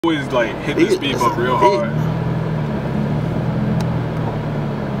Always like hit the speed bump real hard.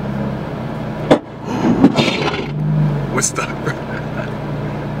 We're stuck, bro.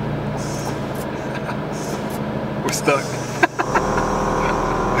 We're stuck.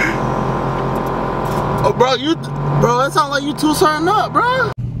 Oh, bro, that sounds like you too certain up, bro.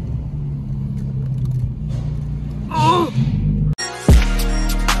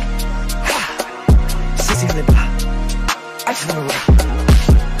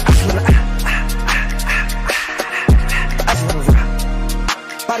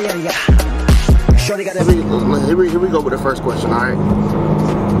 Here we go with the first question, all right?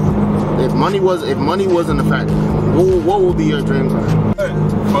 If money wasn't a factor, what would be your dream car?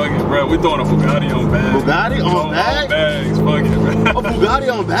 Fuck it, bro. We throwing a Bugatti on bags. Bugatti on bags? Bags. Fuck it, bro. A Bugatti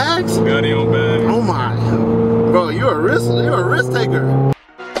on bags? Bugatti on bags. Oh my, bro, you're a risk taker.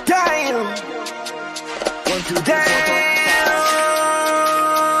 Damn. 1, 2, damn.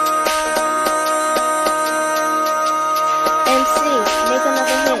 MC, make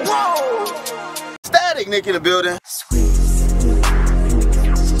another hit. Whoa. Static Nick in the building.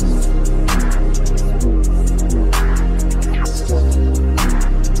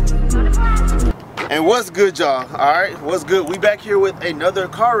 And what's good, y'all? Alright, what's good? We back here with another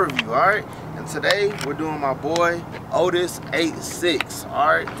car review, alright? And today we're doing my boy Otis 86,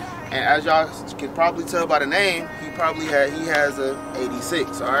 alright? And as y'all can probably tell by the name, he has a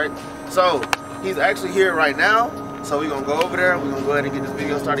 86, alright? So he's actually here right now. So we're gonna go over there, we're gonna go ahead and get this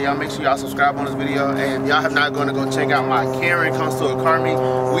video started. Y'all make sure y'all subscribe on this video, and y'all have not gonna go check out my Karen Comes to a Car Meet.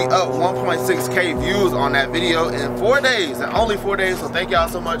 We up 1.6K views on that video in 4 days, and only 4 days, so thank y'all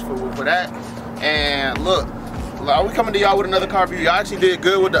so much for that. And look, we coming to y'all with another car review. Y'all actually did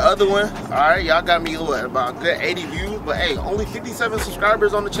good with the other one. Alright, y'all got me about a good 80 views, but hey, only 57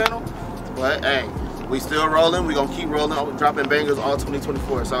 subscribers on the channel. But hey, we still rolling. We gonna keep rolling, dropping bangers all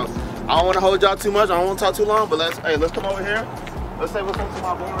 2024. So I don't want to hold y'all too much. I don't want to talk too long, but let's come over here. Let's say what's up to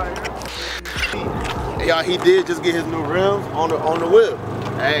my boy right here. Hey, y'all, he did just get his new rims on the whip.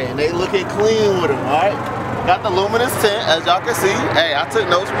 Hey, and they looking clean with him. Alright. Got the luminous tint, as y'all can see. Hey, I took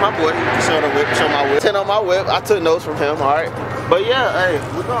notes from my boy. Show my whip. Tint on my whip. I took notes from him. All right. But yeah, hey,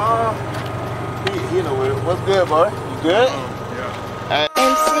 we gonna he in the whip. What's good, boy? You good? Yeah.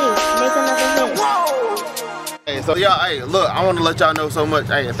 MC, make another hit. Whoa. Hey, so y'all, hey, look, I want to let y'all know so much.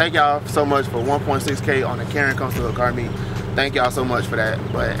 Hey, thank y'all so much for 1.6K on the Karen Comes to a Car Meet. Thank y'all so much for that.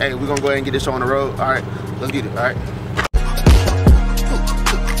 But hey, we're gonna go ahead and get this show on the road. All right, let's get it. All right.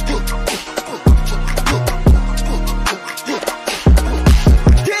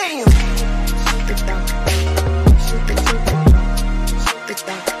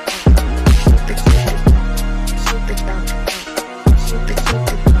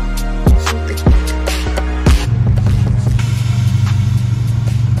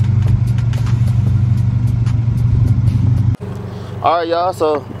 Alright, y'all,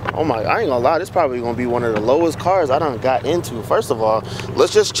 so I ain't gonna lie, this probably gonna be one of the lowest cars I done got into. First of all,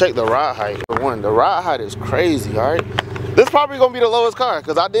 let's just check the ride height. For one, the ride height is crazy, alright? This probably gonna be the lowest car,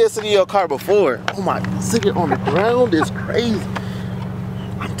 because I did sit in your car before. Oh my, sitting on the ground is crazy.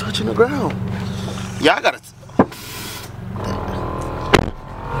 I'm touching the ground. Yeah, I gotta.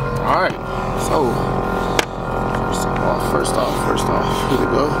 Alright, so first off, here we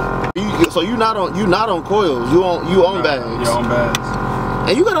go. So you not on coils, you on bags. You on bags.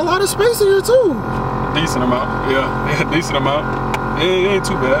 And you got a lot of space in here too. Decent amount, yeah, decent amount. It ain't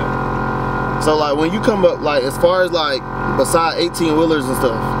too bad. So like when you come up, like as far as like beside 18-wheelers and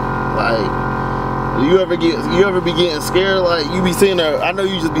stuff, like you ever be getting scared? Like you be seeing I know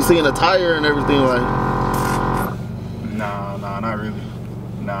you just be seeing a tire and everything like. Nah, not really.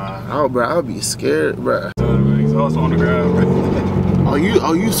 Nah. Oh, bro, I'll be scared, bro. Exhaust on the ground, bro. Oh,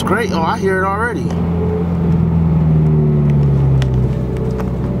 you straight? Oh, I hear it already.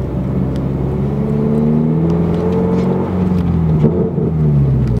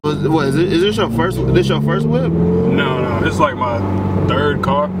 What is it? Is this your first whip? No, this is like my third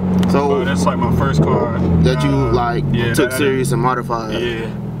car. So this is like my first car that you like took serious and modified. Yeah.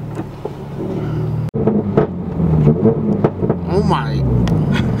 Oh my.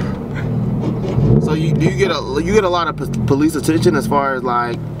 So you get a lot of police attention as far as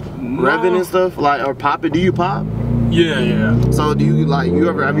like revving and stuff, like, or popping? Do you pop? Yeah. So do you like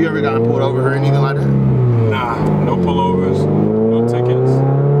have you ever gotten pulled over or anything like that? Nah, no pullovers, no tickets.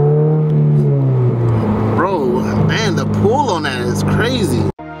 Bro, man, the pull on that is crazy.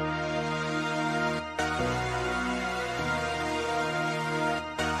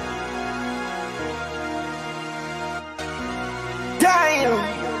 Damn.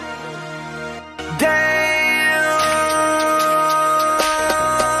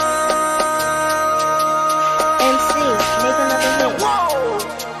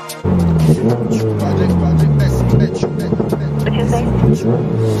 What you say?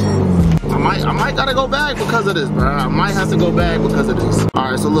 I might gotta go back because of this, bro. I might have to go back because of this.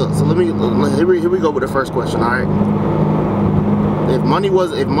 All right, so look, so here we go with the first question. All right, if money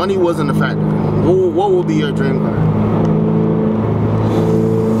wasn't a factor, what would be your dream car?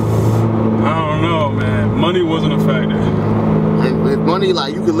 I don't know, man. Money wasn't a factor. If money,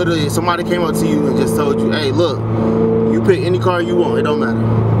 like, you could literally, if somebody came up to you and just told you, hey, look, you pick any car you want, it don't matter.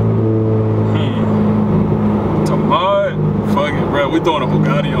 To mod, fuck it, bro. We throwing a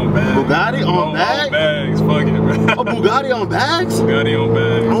Bugatti on bags. Bugatti on bags? On bags, fuck it, bro. A Bugatti on bags? Bugatti on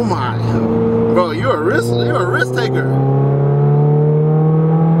bags. Oh my, bro, you're a risk taker.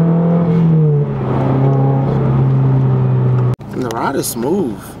 And the ride is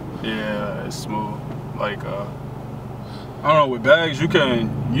smooth. Yeah, it's smooth. Like, I don't know, with bags you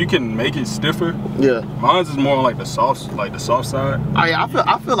can make it stiffer. Yeah. Mine's is more like the soft side. I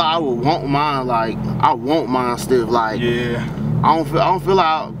feel like I would want mine stiff. Like, yeah. I don't feel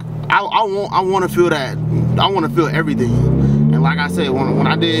like I want to feel that. I want to feel everything. And like I said, when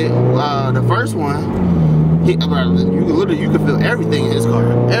I did the first one, you could feel everything in his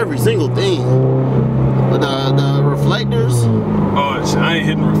car, every single thing. The reflectors. Oh, I ain't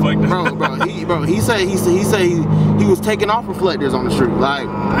hitting reflectors. Bro, he said he was taking off reflectors on the street. Like,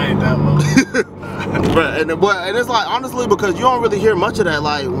 I ain't that low. and it's like, honestly, because you don't really hear much of that.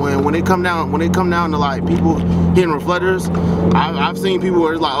 Like when it come down to like people hitting reflectors, I've seen people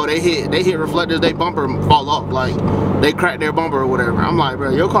where it's like, oh, they hit reflectors, they bumper fall off, like they crack their bumper or whatever. I'm like, bro,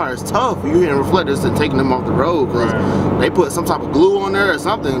 your car is tough. You hitting reflectors and taking them off the road because they put some type of glue on there or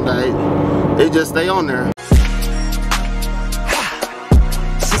something. They just stay on there.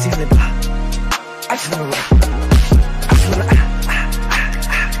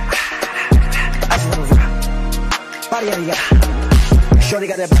 Shorty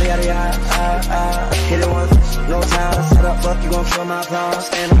got that body out of hit it once, no time. Set up, fuck, you gon' feel my palms.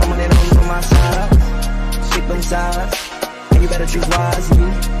 Stand up, I'm on my side. Keep them sides, and you better choose wisely.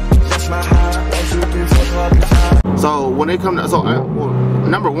 That's my high. 1, 2, 3, 4, 5. So when it comes to, well,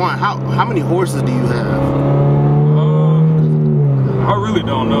 number one, how many horses do you have? I really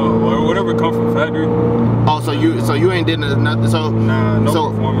don't know. Whatever comes from factory. Oh, so you ain't did nothing. So nah,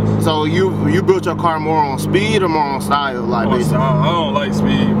 no performance. So you built your car more on speed or more on style, like basically? I don't like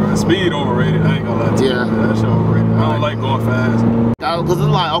speed, bro. Speed overrated. I ain't gonna lie to you. Yeah, that shit overrated. I don't like going fast. Cause it's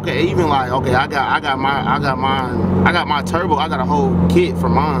like, okay, even like, okay, I got my turbo. I got a whole kit for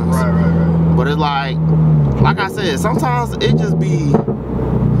mine. Right. But it's like I said, sometimes it just be,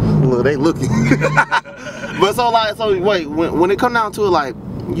 well, they looking. But so wait, when it come down to it, like,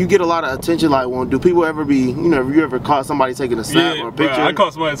 you get a lot of attention. Like, do people ever be, have you ever caught somebody taking a snap or a picture? Bro, I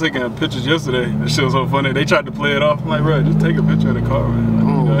caught somebody taking pictures yesterday. That shit was so funny. They tried to play it off. I'm like, bro, just take a picture of the car,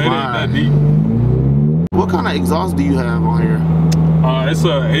 man. Like, it ain't that deep. What kind of exhaust do you have on here? It's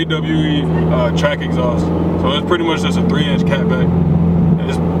a AWE track exhaust. So it's pretty much just a 3-inch catback.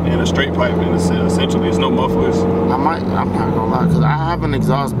 And a straight pipe, and essentially it's no mufflers. I'm not gonna lie, because I have an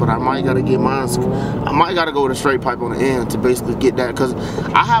exhaust, but I might gotta get mine. I might gotta go with a straight pipe on the end to basically get that, because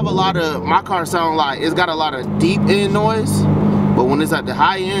I have a lot of, my car sound like it's got a lot of deep end noise, but when it's at the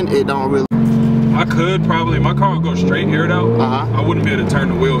high end, it don't really. I could probably, my car would go straight aired out. I wouldn't be able to turn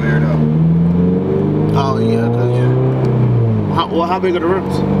the wheel aired out. Oh yeah, cause how big are the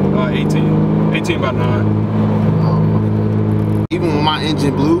rims? 18 by 9. Even when my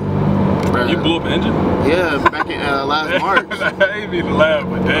engine blew. Bruh, you blew up an engine? Yeah, back in last March. I ain't even laugh,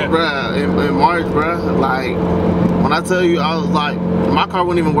 but damn. Bruh, in March, bruh, like, when I tell you, I was like, my car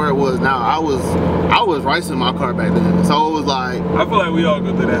wasn't even where it was now. I was ricing my car back then. So it was like, I feel like we all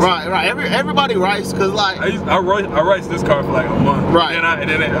go through that. Right. Everybody rice, cause like I riced this car for like a month. Right. And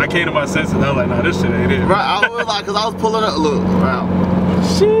then I came to my senses. I was like, nah, this shit ain't it. Right. I was like, cause I was pulling up. Look, wow.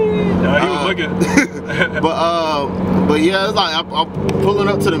 Shit. Nah, he was looking. But yeah, it's like I'm pulling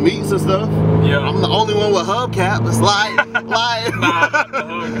up to the meets and stuff. Yeah. I'm the only one with hubcap. It's like nah, the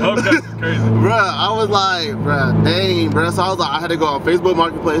hubcap is crazy. Bruh, I was like, bruh, dang, bruh. So I was like, I had to go on Facebook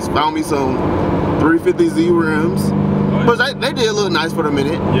Marketplace, found me some 350Z rims. But they did look nice for a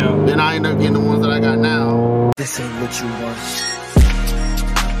minute. Yeah. Then I ended up getting the ones that I got now. This ain't what you want.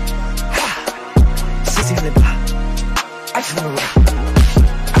 I just wanna rock.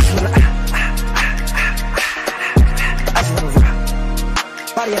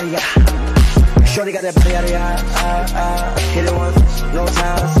 Shorty got that body out of hit it once, no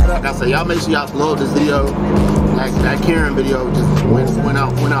time, set up. Like I said, y'all make sure y'all blow up this video. Like that Karen video just went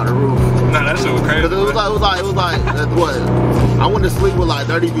out the roof. Nah, that shit was crazy. Cause it was like what? I went to sleep with like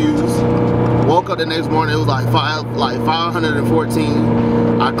 30 views. Woke up the next morning, it was like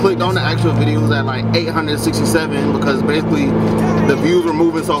 514. I clicked on the actual video, it was at like 867 because basically the views were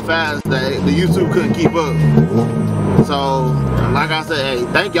moving so fast that the YouTube couldn't keep up. So, like I said, hey,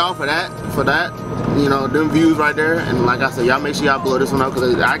 thank y'all for that. You know, them views right there. And like I said, y'all make sure y'all blow this one up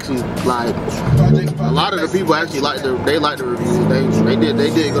because it actually, like, a lot of the people actually like the reviews. They did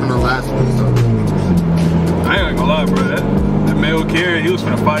good on the last one. So. I ain't gonna lie, bro. That male Karen, he was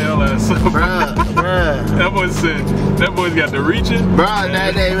finna fire your ass up. Bruh. That boy's got the reaching. Bruh,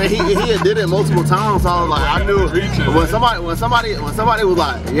 man, he did it multiple times. So I was like, I knew when somebody was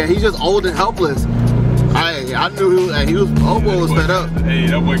like, yeah, he's just old and helpless. I knew he was almost fed up. Hey,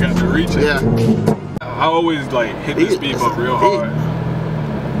 that boy got the reaching. Yeah. I always like hit the speed bump real hard.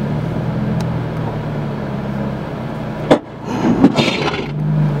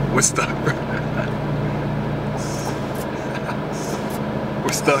 We're stuck, bro.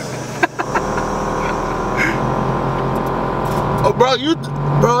 We're stuck. Oh, bro,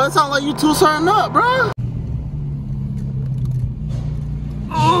 that sounds like you too certain up, bro.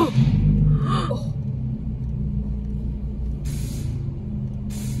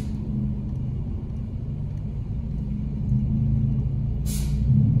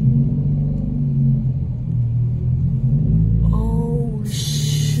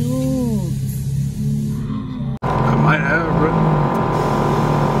 Might have, bro.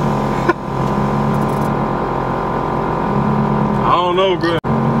 I don't know, bro.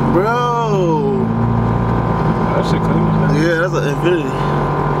 Bro. That shit clean. Yeah, that's an Infinity. I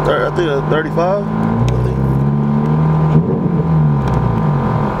think a 35.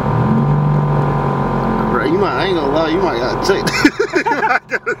 Bro, I ain't gonna lie, you might gotta check.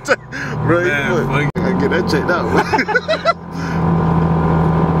 Bro, Man, you gotta get that checked out.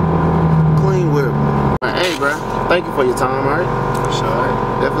 Clean whip. Hey, bro, thank you for your time, alright? Sure.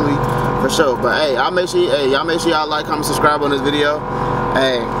 Definitely, for sure. But hey, y'all make sure y'all like, comment, subscribe on this video.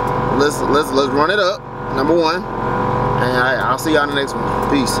 Hey, let's run it up. Number 1. And I'll see y'all in the next one.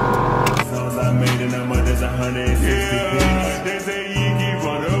 Peace.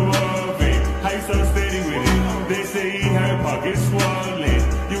 They say he had pockets swollen.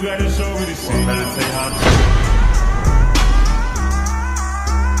 You gotta show me the shit.